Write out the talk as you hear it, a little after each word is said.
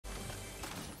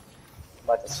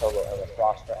about to solo Ella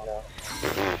Frost right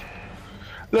now.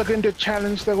 Looking to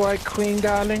challenge the White Queen,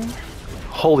 darling.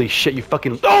 Holy shit, you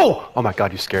fucking... Oh! Oh my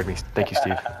god, you scared me. Thank you,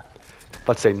 Steve.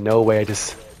 Let's say no way, I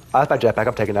that's my jetpack,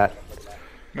 I'm taking that.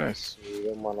 Nice.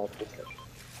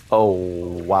 Oh,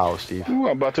 wow, Steve. Ooh,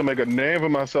 I'm about to make a name for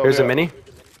myself. Here's a mini.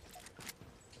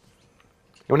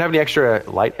 Anyone have any extra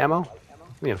light ammo?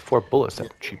 We had 4 bullets,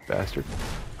 that cheap bastard.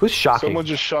 Who's shocking? Someone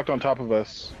just shocked on top of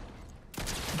us.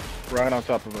 Right on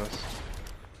top of us.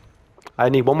 I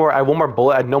need one more. I one more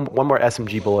bullet. I know one more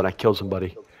SMG bullet. And I killed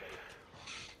somebody.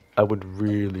 I would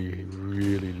really,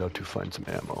 really love to find some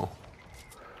ammo.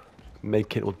 Med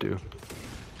kit will do.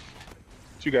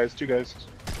 Two guys.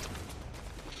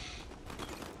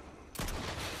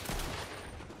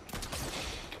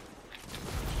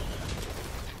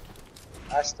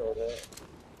 I stole it.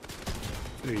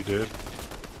 Yeah, you did.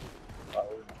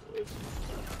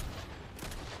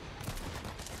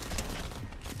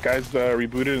 Guys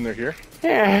rebooted and they're here.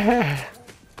 Yeah.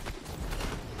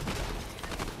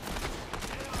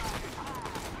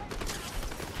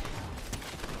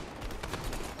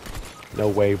 No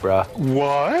way, bruh.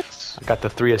 What? I got the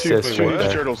 3 assists Two right Ninja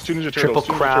there. Turtles. Two Ninja Turtles. Triple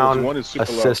two Ninja crown, Turtles. One is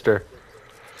super low. assister.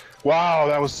 Wow,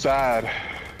 that was sad.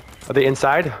 Are they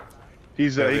inside?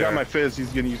 He's he got my fizz. He's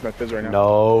gonna use my fizz right now.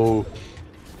 No.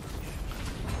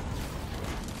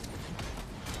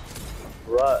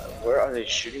 Bruh, where are they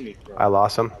shooting me from? I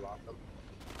lost him.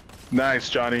 Nice,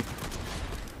 Johnny.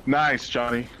 Nice,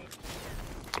 Johnny.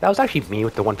 That was actually me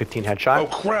with the 115 headshot. Oh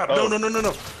crap! No.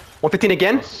 115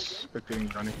 again?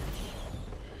 Spectating Johnny.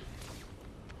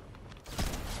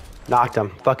 Knocked him.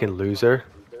 Fucking loser.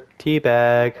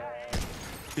 Teabag.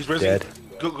 He's resing. Dead.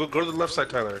 Go to the left side,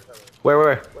 Tyler.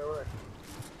 Where?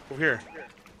 Over here.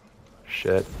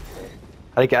 Shit.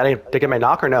 Did I get my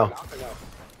knock or no?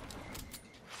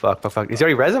 Fuck. Is he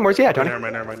already resin? Where's he at, Johnny?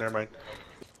 Never mind.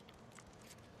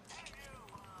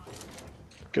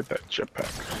 Get that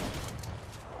jetpack.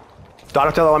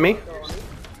 Donatello on me.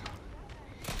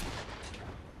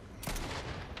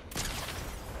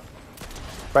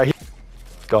 Right here.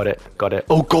 Got it.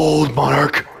 Oh, gold,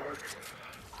 Monarch!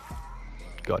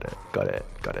 Got it.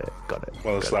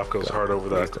 Well, the slap goes hard over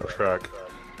that track.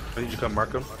 Did you come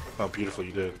mark him? Oh, beautiful,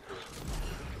 you did.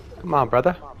 Come on,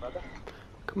 brother.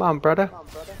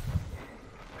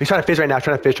 He's trying to fizz right now.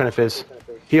 Trying to fizz.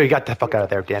 He got the fuck out of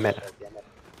there, damn it.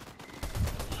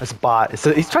 That's a bot.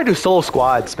 He's trying to do solo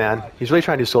squads, man. He's really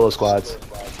trying to do solo squads.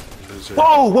 Loser.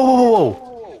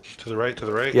 Whoa! To the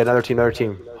right. Yeah, another team.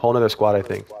 Whole another squad, I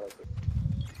think.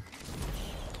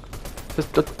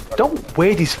 Just don't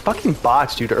weigh these fucking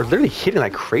bots, dude. Are literally hitting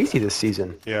like crazy this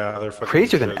season. Yeah, they're fucking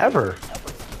Crazier than ever.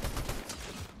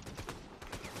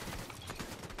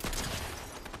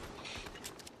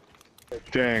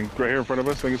 Dang, right here in front of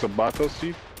us. I think it's a bot though,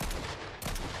 Steve.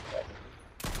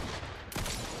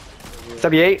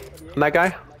 78 on that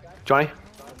guy. Johnny.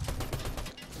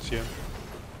 See him.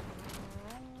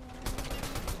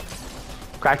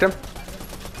 Cracked him.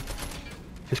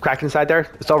 He's cracked inside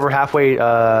there. It's over halfway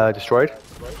destroyed.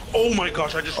 Oh my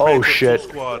gosh! I just Oh, ran into a shit. full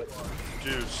squad.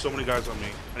 Dude, so many guys on me.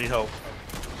 I need help.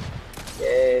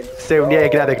 Stay, yeah,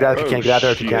 get out there if you can. Get out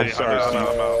there if you can. Shit. Sorry,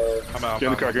 I'm out. Get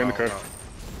in the car.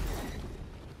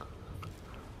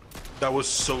 That was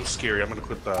so scary. I'm gonna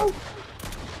clip that.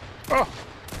 Oh!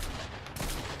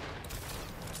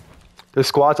 There's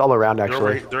squads all around,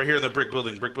 actually. They're right here in the brick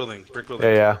building.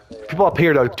 Yeah. People up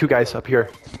here, though. 2 guys up here.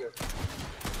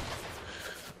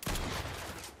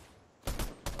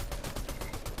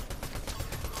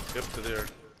 Yep, they're there.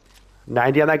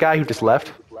 90 on that guy who just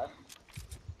left.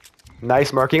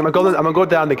 Nice marking. I'm gonna go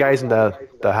down the guys in the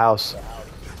house.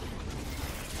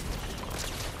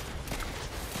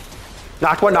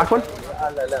 Knocked one.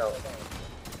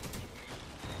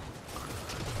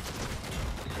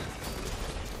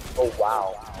 Oh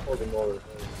wow. Holy moly.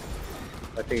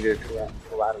 I think they're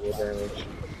collateral damage.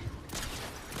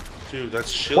 Dude, that's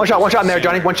shit. One shot in there,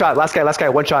 Johnny. One shot. Last guy.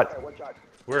 One shot.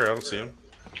 Where? I don't see him.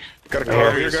 Got a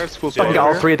car here, guys. Full Fucking got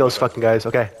all 3 of those fucking guys.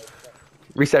 Okay.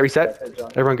 Reset.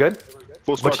 Everyone good?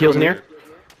 Full Bunch of heals in here.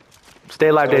 Stay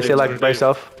alive, Dave. Stay alive by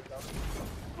yourself.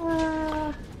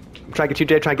 I'm trying to get you,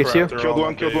 Dave. Trying to get you. Killed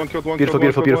one.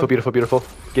 Beautiful.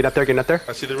 Getting up there.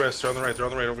 I see the rest. They're on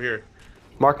the right over here.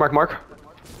 Mark.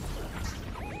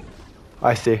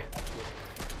 I see.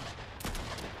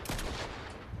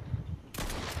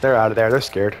 They're out of there. They're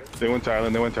scared. They went to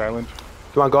island. You want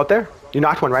to go up there? You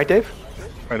knocked one, right, Dave?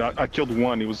 I killed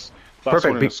one. He was last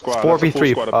one in the Perfect. squad.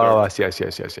 4v3. Squad up Oh, there. I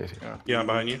see. Yeah, I'm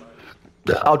behind you.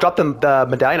 I'll drop the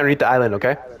medallion underneath the island,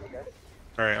 okay?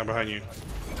 Alright, I'm behind you.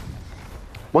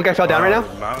 One guy fell down right now.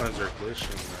 The mountains are glitching,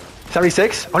 man.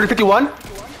 76. 151.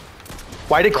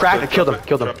 Why did crack? I killed him.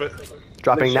 Killed him. Drop it.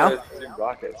 Dropping now.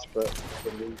 Rockets, but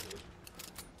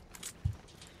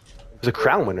There's a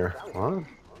crown winner. Huh?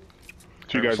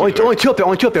 Two guys. Only two up there.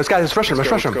 Only two up there. This guy's rushing him.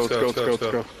 Let's rush him. Let's go.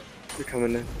 they're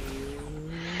coming in.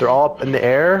 They're all up in the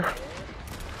air.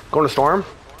 Going to storm.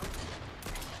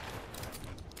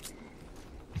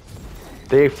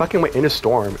 They fucking went in a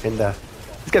storm. In the.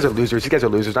 These guys are losers. These guys are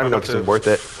losers. I don't even know if this is worth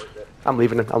it. I'm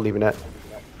leaving it. I'm leaving it.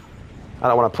 I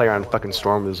don't want to play around fucking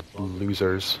storm with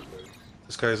losers.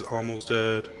 This guy's almost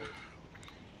dead.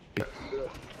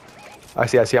 I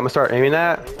see. I'm gonna start aiming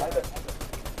that.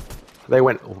 They're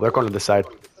going to this side.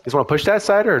 You just want to push that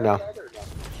side or no?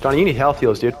 Johnny, you need health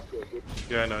heals, dude.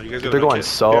 Yeah, I know. You guys They're going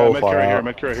so far out.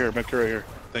 Medkit right here.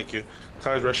 Thank you.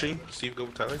 Tyler's rushing. Steve, go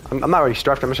with Tyler. I'm not already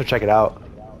starved. I'm just gonna check it out.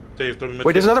 Dave, throw me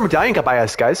Wait, there's another medallion got by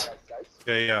us, guys.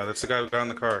 Yeah. That's the guy who got in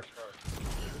the car.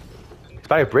 It's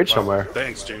by a bridge somewhere.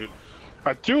 Thanks, dude.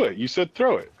 I threw it. You said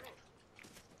throw it.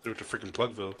 Threw it to freaking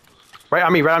Plugville. Right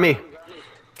on me. Right on me.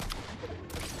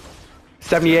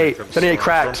 78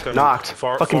 cracked. Storm's Knocked.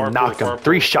 coming. Fucking knocked him.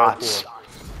 3 shots.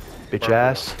 Bitch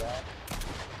ass.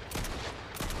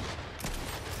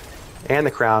 And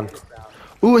the crown.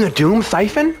 Ooh, and the Doom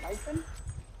Siphon?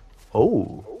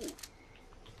 Oh.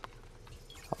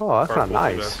 Oh, that's kind of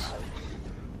nice.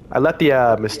 I let the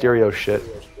Mysterio shit.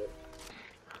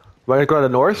 We're gonna go to the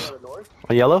north?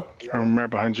 On yellow? I'm right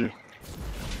behind you.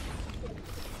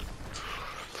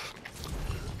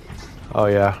 Oh,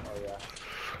 yeah.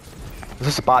 This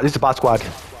is a bot. This is a bot squad.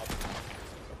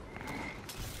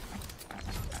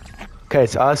 Okay,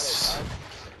 it's us.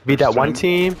 Beat that one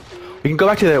team. We can go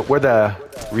back to where the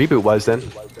reboot was then.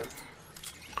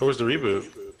 Where was the reboot?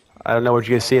 I don't know. Where'd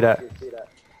you guys see it at?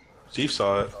 Steve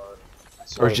saw it.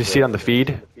 Or did you see it on the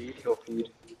feed?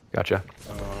 Gotcha.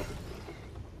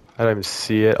 I don't even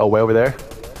see it. Oh, way over there?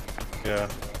 Yeah.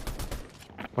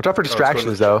 Watch out for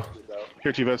distractions, though.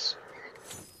 Here, T-Vis.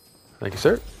 Thank you,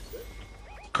 sir.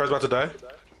 Car's about to die.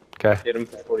 Okay. Hit him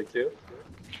for 42.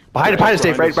 Behind us,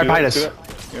 Dave. Right behind us.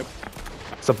 Yep.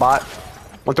 It's a bot.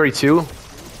 132.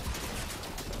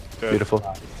 Good. Beautiful.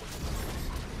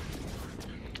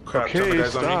 Crap, Okay, jumping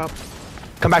guys on stop. me.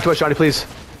 Come back to us, Johnny, please.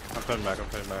 I'm coming back.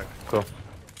 Cool.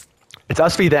 It's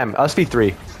us v them. Us v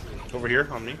 3. Over here,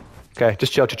 on me. Okay,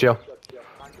 just chill.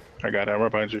 I got it. I'm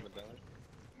right behind you.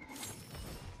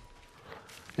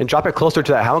 And drop it closer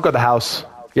to that. How long go to the house?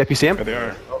 Yep, you see him? There they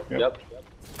are. Yep.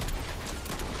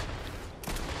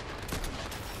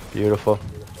 Beautiful.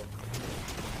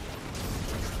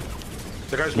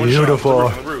 The guy's one Beautiful.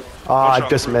 shot on the roof. Oh, One I shot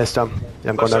just on the roof. missed him. Yeah,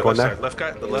 I'm Left going side, there. left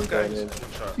guy, the left guy. One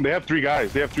shot. They have 3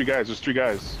 guys. There's 3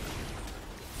 guys.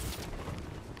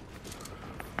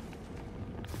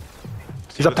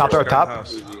 He's up top there, up First guy in top.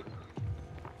 the house.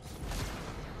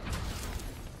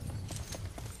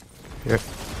 Here.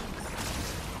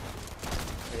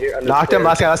 Here, under Knocked the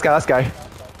him. stairs. Last guy.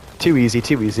 Too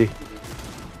easy.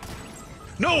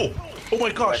 No! Oh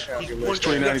my gosh! He's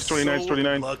 29, he's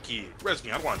 29. Lucky. Res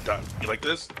me, I don't want to die. You like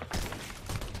this?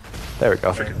 There we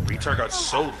go. Freaking retard got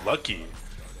so lucky.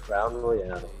 Crown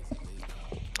Royale.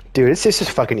 Dude, it's just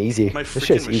fucking easy. My This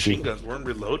shit's freaking machine easy. guns weren't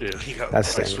reloaded. That I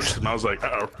stinks. switched them. I was like, uh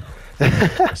oh.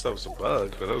 That was a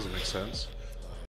bug, but that doesn't make sense.